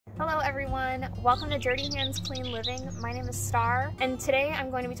Hello everyone, welcome to Dirty Hands Clean Living. My name is Star, and today I'm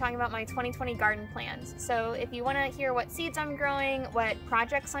going to be talking about my 2020 garden plans. So if you want to hear what seeds I'm growing, what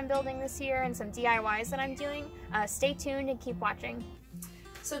projects I'm building this year, and some DIYs that I'm doing, stay tuned and keep watching.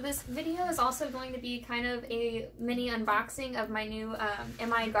 So this video is also going to be kind of a mini unboxing of my new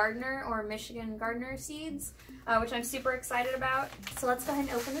MIGardener or Michigan Gardener seeds, which I'm super excited about. So let's go ahead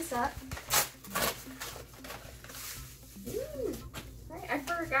and open this up. Ooh. I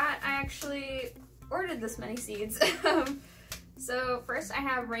forgot I actually ordered this many seeds. So first I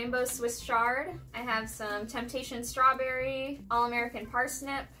have Rainbow Swiss Chard, I have some Temptation Strawberry, All-American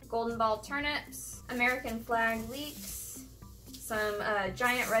Parsnip, Golden Ball Turnips, American Flag Leeks, some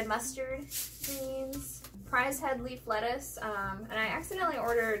Giant Red Mustard Greens, Prize Head Leaf Lettuce, and I accidentally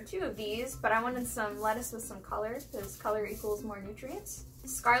ordered 2 of these, but I wanted some lettuce with some color, because color equals more nutrients.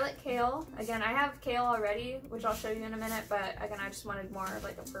 Scarlet Kale. Again, I have kale already, which I'll show you in a minute, but again, I just wanted more of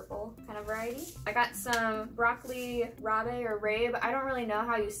like a purple kind of variety. I got some broccoli rabe or rabe. I don't really know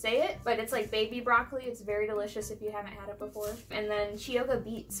how you say it, but it's like baby broccoli. It's very delicious if you haven't had it before. And then Chiyoga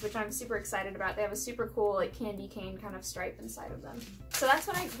beets, which I'm super excited about. They have a super cool like candy cane kind of stripe inside of them. So that's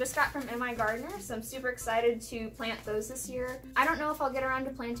what I just got from MIGardener, so I'm super excited to plant those this year. I don't know if I'll get around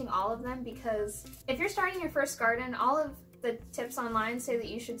to planting all of them, because if you're starting your first garden, all of the tips online say that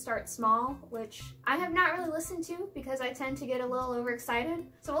you should start small, which I have not really listened to because I tend to get a little overexcited.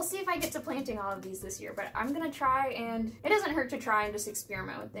 So we'll see if I get to planting all of these this year, but I'm gonna try, and it doesn't hurt to try and just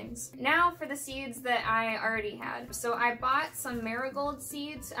experiment with things. Now for the seeds that I already had. So I bought some marigold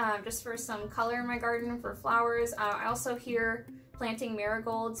seeds just for some color in my garden for flowers. I also hear planting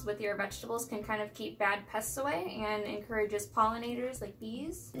marigolds with your vegetables can kind of keep bad pests away and encourages pollinators like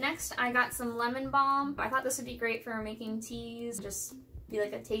bees. Next, I got some lemon balm. I thought this would be great for making teas, just be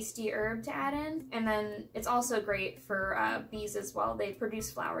like a tasty herb to add in. And then it's also great for bees as well. They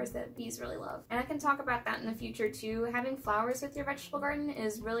produce flowers that bees really love. And I can talk about that in the future too. Having flowers with your vegetable garden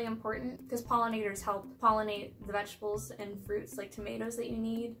is really important because pollinators help pollinate the vegetables and fruits like tomatoes that you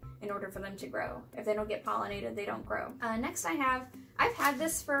need in order for them to grow. If they don't get pollinated, they don't grow. Next I've had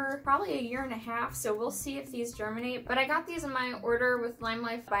this for probably a year and a half, so we'll see if these germinate. But I got these in my order with Lime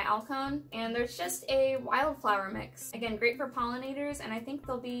Life by Alcone, and there's just a wildflower mix. Again, great for pollinators, and I think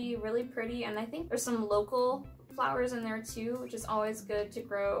they'll be really pretty, and I think there's some local flowers in there too, which is always good to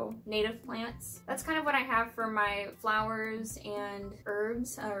grow native plants. That's kind of what I have for my flowers and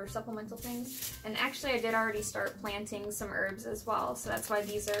herbs or supplemental things. And actually I did already start planting some herbs as well, so that's why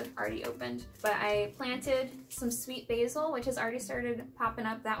these are already opened. But I planted some sweet basil, which has already started popping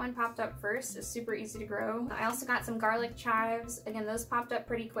up. That one popped up first. It's super easy to grow. I also got some garlic chives. Again, those popped up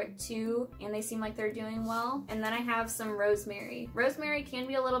pretty quick too, and they seem like they're doing well. And then I have some rosemary. Rosemary can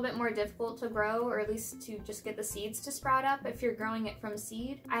be a little bit more difficult to grow, or at least to just get the seeds to sprout up if you're growing it from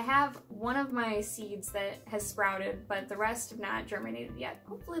seed. I have one of my seeds that has sprouted, but the rest have not germinated yet.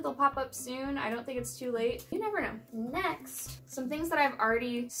 Hopefully they'll pop up soon. I don't think it's too late. You never know. Next, some things that I've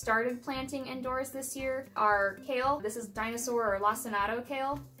already started planting indoors this year are kale. This is dinosaur or lacinato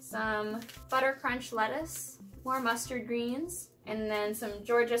kale, some butter crunch lettuce, more mustard greens, and then some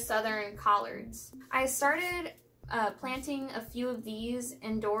Georgia Southern collards. I started planting a few of these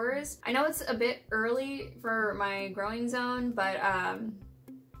indoors. I know it's a bit early for my growing zone, but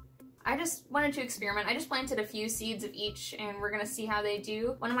I just wanted to experiment. I just planted a few seeds of each, and we're gonna see how they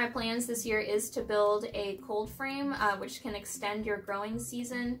do. One of my plans this year is to build a cold frame, which can extend your growing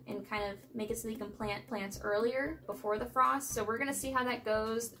season and kind of make it so you can plant plants earlier before the frost. So we're gonna see how that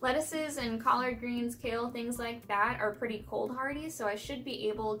goes. Lettuces and collard greens, kale, things like that are pretty cold hardy, so I should be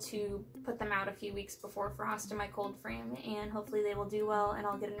able to put them out a few weeks before frost in my cold frame, and hopefully they will do well and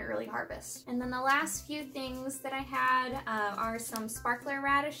I'll get an early harvest. And then the last few things that I had are some sparkler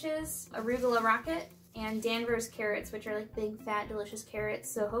radishes, arugula rocket, and Danvers carrots, which are like big, fat, delicious carrots.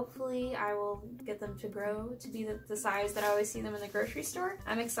 So hopefully I will get them to grow to be the size that I always see them in the grocery store.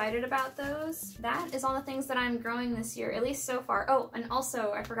 I'm excited about those. That is all the things that I'm growing this year, at least so far. Oh, and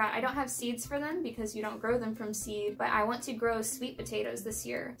also I forgot, I don't have seeds for them because you don't grow them from seed, but I want to grow sweet potatoes this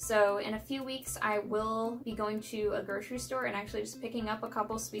year. So in a few weeks, I will be going to a grocery store and actually just picking up a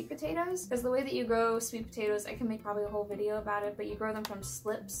couple sweet potatoes, because the way that you grow sweet potatoes, I can make probably a whole video about it, but you grow them from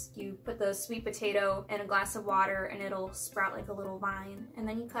slips. You put the sweet potato in a glass of water and it'll sprout like a little vine, and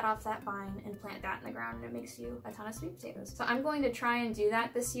then you cut off that vine and plant that in the ground, and it makes you a ton of sweet potatoes. So I'm going to try and do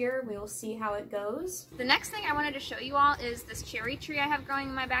that this year. We will see how it goes. The next thing I wanted to show you all is this cherry tree I have growing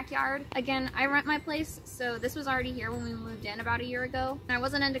in my backyard. Again, I rent my place, so this was already here when we moved in about a year ago. And I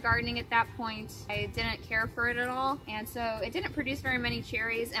wasn't into gardening at that point. I didn't care for it at all, and so it didn't produce very many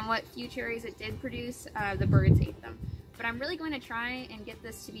cherries, and what few cherries it did produce, the birds ate them. but I'm really going to try and get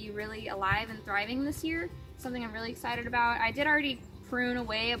this to be really alive and thriving this year. Something I'm really excited about. I did already prune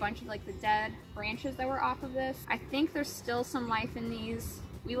away a bunch of like the dead branches that were off of this. I think there's still some life in these.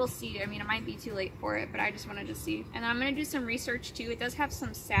 We will see. I mean, it might be too late for it, but I just wanted to see. And then I'm gonna do some research too. It does have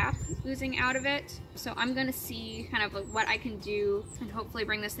some sap oozing out of it. So I'm gonna see kind of what I can do and hopefully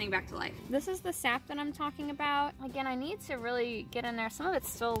bring this thing back to life. This is the sap that I'm talking about. Again, I need to really get in there. Some of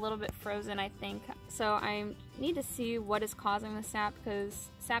it's still a little bit frozen, I think. So I need to see what is causing the sap, because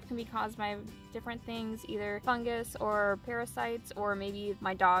sap can be caused by different things, either fungus or parasites, or maybe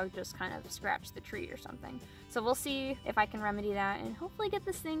my dog just kind of scratched the tree or something. So we'll see if I can remedy that and hopefully get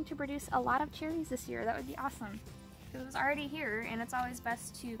this thing to produce a lot of cherries this year. That would be awesome. Because it was already here, and it's always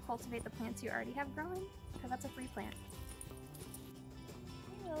best to cultivate the plants you already have growing, because that's a free plant.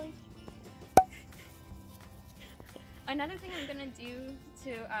 Hey, Lily. Another thing I'm gonna do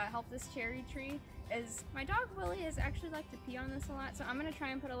to help this cherry tree is my dog Willie has actually liked to pee on this a lot, so I'm gonna try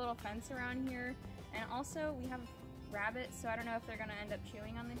and put a little fence around here. And also we have rabbits, so I don't know if they're gonna end up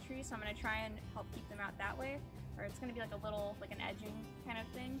chewing on the tree, so I'm gonna try and help keep them out that way. Or it's gonna be like a little, like an edging kind of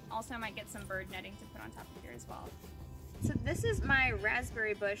thing. Also I might get some bird netting to put on top of here as well. So this is my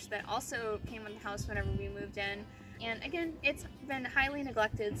raspberry bush that also came with the house whenever we moved in. And again, it's been highly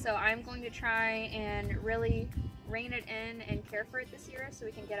neglected, so I'm going to try and really rein it in and care for it this year so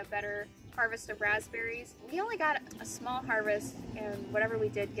we can get a better harvest of raspberries. We only got a small harvest, and whatever we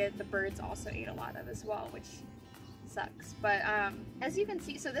did get, the birds also ate a lot of as well, which sucks. But as you can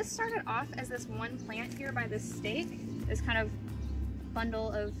see, so this started off as this one plant here by this stake, this kind of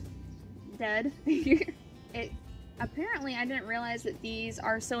bundle of dead here. Apparently I didn't realize that these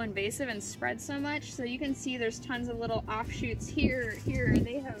are so invasive and spread so much. So you can see there's tons of little offshoots here.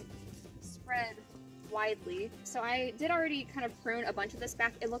 They have spread widely. So I did already kind of prune a bunch of this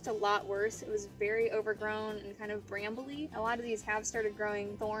back. It looked a lot worse. It was very overgrown and kind of brambly. A lot of these have started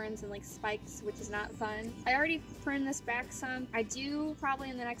growing thorns and like spikes, which is not fun. I already pruned this back some. I do probably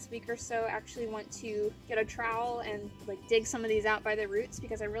in the next week or so actually want to get a trowel and like dig some of these out by the roots,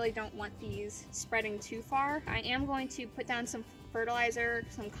 because I really don't want these spreading too far. I am going to put down some fertilizer,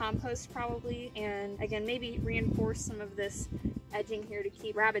 some compost probably, and again maybe reinforce some of this edging here to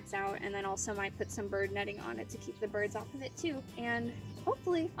keep rabbits out, and then also might put some bird netting on it to keep the birds off of it too. And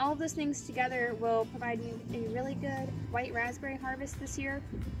hopefully all of those things together will provide me a really good white raspberry harvest this year.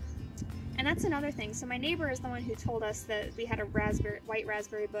 And that's another thing. So my neighbor is the one who told us that we had a white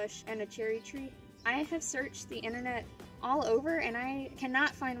raspberry bush and a cherry tree. I have searched the internet all over and I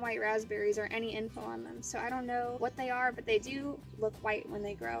cannot find white raspberries or any info on them. So I don't know what they are, but they do look white when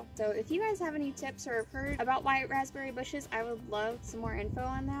they grow. So if you guys have any tips or have heard about white raspberry bushes, I would love some more info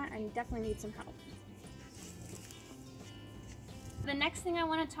on that. I definitely need some help. The next thing I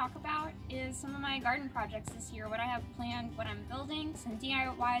want to talk about is some of my garden projects this year, what I have planned, what I'm building, some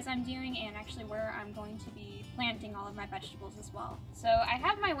DIYs I'm doing, and actually where I'm going to be planting all of my vegetables as well. So I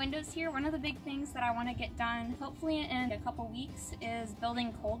have my windows here. One of the big things that I want to get done, hopefully in a couple weeks, is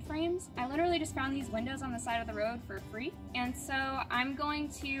building cold frames. I literally just found these windows on the side of the road for free, and so I'm going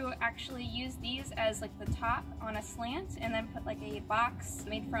to actually use these as like the top on a slant, and then put like a box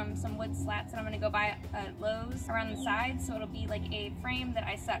made from some wood slats that I'm going to go buy at Lowe's around the sides, so it'll be like a frame that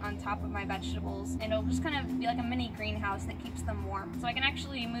I set on top of my vegetables, and it'll just kind of be like a mini greenhouse that keeps them warm. So I can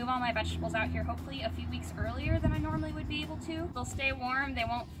actually move all my vegetables out here hopefully a few weeks earlier than I normally would be able to. They'll stay warm, they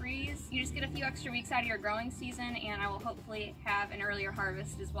won't freeze. You just get a few extra weeks out of your growing season, and I will hopefully have an earlier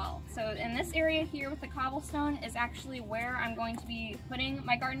harvest as well. So in this area here with the cobblestone is actually where I'm going to be putting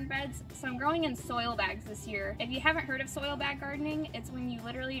my garden beds. So I'm growing in soil bags this year. If you haven't heard of soil bag gardening, it's when you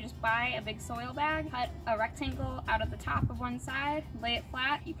literally just buy a big soil bag, cut a rectangle out of the top of one side, lay it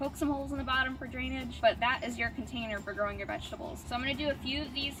flat, you poke some holes in the bottom for drainage, but that is your container for growing your vegetables. So I'm going to do a few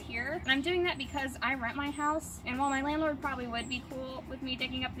of these here, and I'm doing that because I rent my house, and while my landlord probably would be cool with me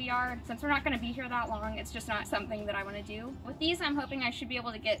digging up the yard, since we're not going to be here that long, it's just not something that I want to do. With these, I'm hoping I should be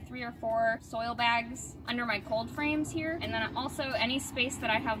able to get 3 or 4 soil bags under my cold frames here, and then also any space that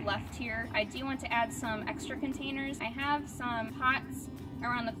I have left here, I do want to add some extra containers. I have some pots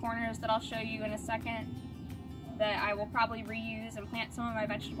around the corners that I'll show you in a second that I will probably reuse and plant some of my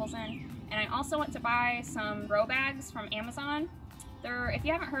vegetables in. And I also want to buy some grow bags from Amazon. If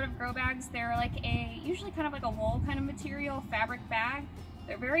you haven't heard of grow bags, they're like usually kind of like a wool kind of material, fabric bag.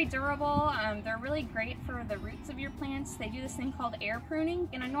 They're very durable. They're really great for the roots of your plants. They do this thing called air pruning.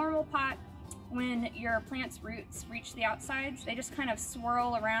 In a normal pot, when your plant's roots reach the outsides, they just kind of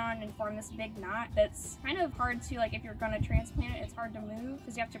swirl around and form this big knot that's kind of hard to, like, if you're going to transplant it, it's hard to move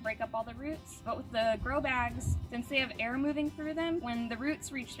because you have to break up all the roots. But with the grow bags, since they have air moving through them, when the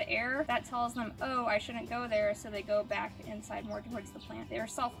roots reach the air, that tells them, oh, I shouldn't go there, so they go back inside more towards the plant. They're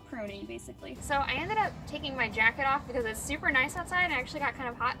self-pruning, basically. So I ended up taking my jacket off because it's super nice outside. I actually got kind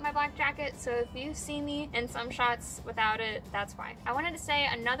of hot in my black jacket, so if you see me in some shots without it, that's why. I wanted to say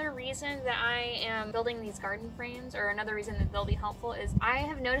another reason that I am building these garden frames, or another reason that they'll be helpful, is I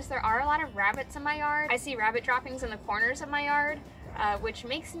have noticed there are a lot of rabbits in my yard. I see rabbit droppings in the corners of my yard, which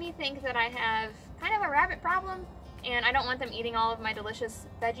makes me think that I have kind of a rabbit problem, and I don't want them eating all of my delicious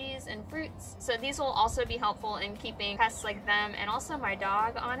veggies and fruits. So these will also be helpful in keeping pests like them, and also my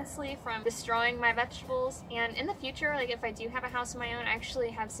dog, honestly, from destroying my vegetables. And in the future, like if I do have a house of my own, I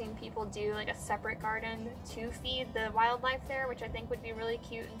actually have seen people do like a separate garden to feed the wildlife there, which I think would be really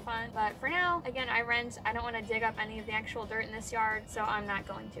cute and fun. But for now, again, I rent. I don't want to dig up any of the actual dirt in this yard, so I'm not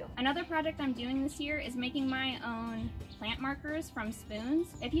going to. Another project I'm doing this year is making my own plant markers from spoons.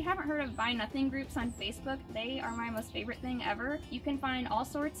 If you haven't heard of Buy Nothing groups on Facebook, they are my most favorite thing ever. You can find all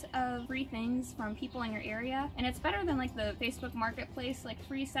sorts of free things from people in your area, and it's better than like the Facebook Marketplace like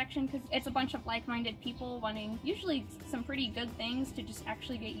free section, because it's a bunch of like-minded people wanting usually some pretty good things to just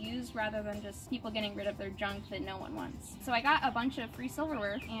actually get used, rather than just people getting rid of their junk that no one wants. So I got a bunch of free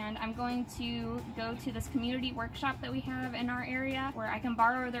silverware, and I'm going to go to this community workshop that we have in our area where I can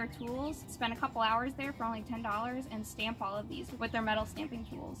borrow their tools, spend a couple hours there for only $10, and stamp all of these with their metal stamping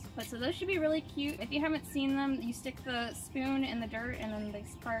tools. But so those should be really cute. If you haven't seen them, you stick the spoon in the dirt, and then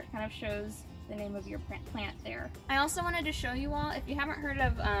this part kind of shows the name of your plant there. I also wanted to show you all, if you haven't heard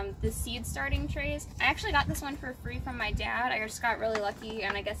of the seed starting trays, I actually got this one for free from my dad. I just got really lucky,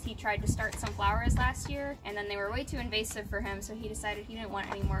 and I guess he tried to start some flowers last year, and then they were way too invasive for him, so he decided he didn't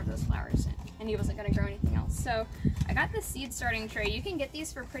want any more of those flowers, and he wasn't going to grow anything else. So I got this seed starting tray. You can get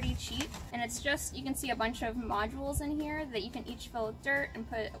these for pretty cheap, and it's just, you can see a bunch of modules in here that you can each fill with dirt and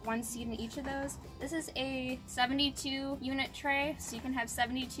put one seed in each of those. This is a 72 unit tray, so you can have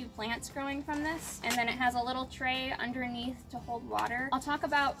 72 plants growing from this, and then it has a little tray underneath to hold water. I'll talk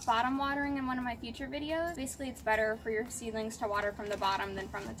about bottom watering in one of my future videos. Basically, it's better for your seedlings to water from the bottom than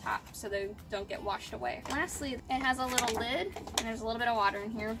from the top, so they don't get washed away. Lastly, it has a little lid, and there's a little bit of water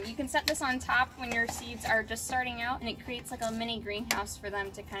in here. You can set this on top when your seeds are just starting out, and it creates like a mini greenhouse for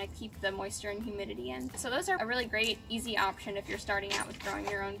them to kind of keep the moisture and humidity in. So those are a really great, easy option if you're starting out with growing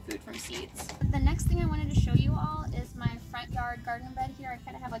your own food from seeds. The next thing I wanted to show you all is my front yard garden bed here. I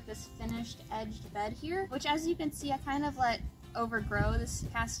kind of have like this finished edged bed here, which, as you can see, I kind of let overgrow this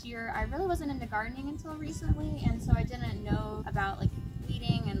past year. I really wasn't into gardening until recently, and so I didn't know about like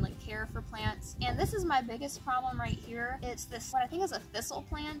weeding and like care for plants. And this is my biggest problem right here. It's this, what I think is a thistle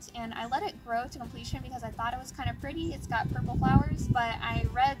plant, and I let it grow to completion because I thought it was kind of pretty. It's got purple flowers, but I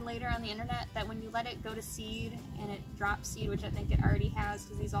read later on the internet that when you let it go to seed and it drops seed, which I think it already has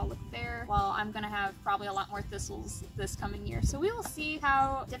because these all look bare, well, I'm gonna have probably a lot more thistles this coming year. So we will see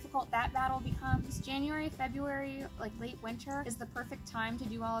how difficult that battle becomes. January, February, like late winter is the perfect time to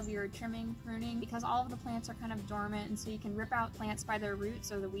do all of your trimming, pruning, because all of the plants are kind of dormant, and so you can rip out plants by their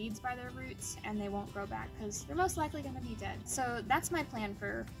roots or the weeds by their roots, and they won't grow back because they're most likely going to be dead. So that's my plan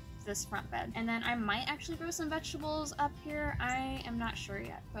for this front bed. And then I might actually grow some vegetables up here. I am not sure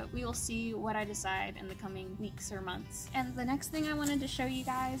yet, but we will see what I decide in the coming weeks or months. And the next thing I wanted to show you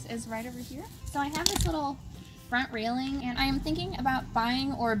guys is right over here. So I have this little front railing, and I am thinking about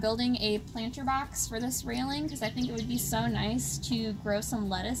buying or building a planter box for this railing because I think it would be so nice to grow some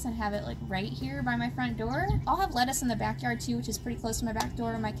lettuce and have it like right here by my front door. I'll have lettuce in the backyard too, which is pretty close to my back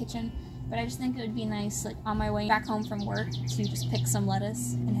door and my kitchen, but I just think it would be nice, like on my way back home from work, to just pick some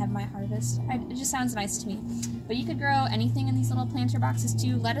lettuce and have my harvest. It just sounds nice to me. But you could grow anything in these little planter boxes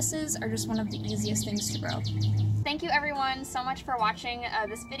too. Lettuces are just one of the easiest things to grow. Thank you everyone so much for watching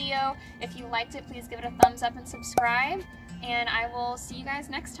this video. If you liked it, please give it a thumbs up and subscribe, and I will see you guys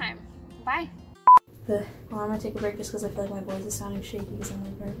next time. Bye. Well, I'm gonna take a break just because I feel like my voice is sounding shaky because I'm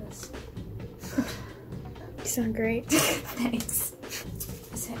really nervous. You sound great. Thanks.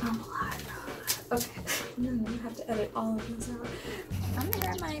 Say I'm alive. Okay. No, you have to edit all of this out. I'm gonna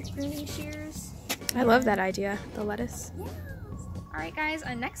grab my pruning shears. I love that idea, the lettuce. Yeah. Alright guys,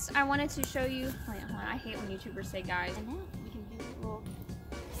 next I wanted to show you, I hate when YouTubers say guys. And now we can do a little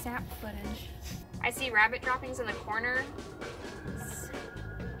sap footage. I see rabbit droppings in the corner.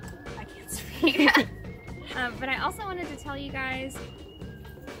 I can't speak. But I also wanted to tell you guys,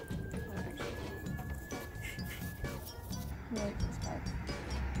 I like this part.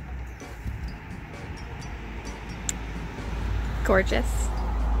 Gorgeous.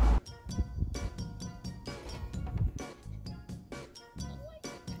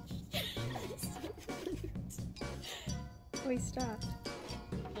 We stopped.